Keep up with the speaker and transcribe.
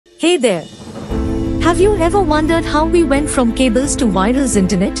Hey there! Have you ever wondered how we went from cables to wireless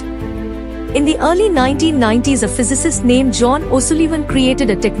internet? In the early 1990s, a physicist named John O'Sullivan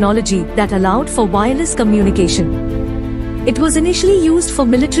created a technology that allowed for wireless communication. It was initially used for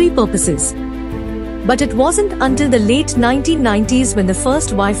military purposes. But it wasn't until the late 1990s when the first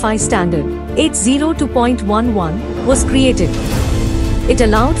Wi-Fi standard, 802.11, was created. It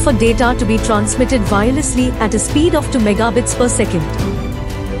allowed for data to be transmitted wirelessly at a speed of 2 megabits per second.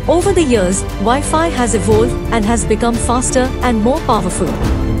 Over the years, Wi-Fi has evolved and has become faster and more powerful.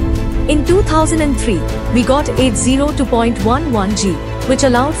 In 2003, we got 802.11g, which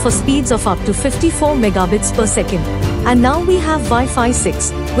allowed for speeds of up to 54 megabits per second. And now we have Wi-Fi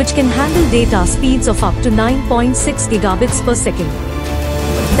 6, which can handle data speeds of up to 9.6 gigabits per second.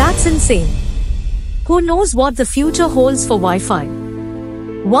 That's insane. Who knows what the future holds for Wi-Fi?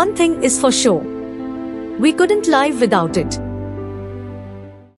 One thing is for sure. We couldn't live without it.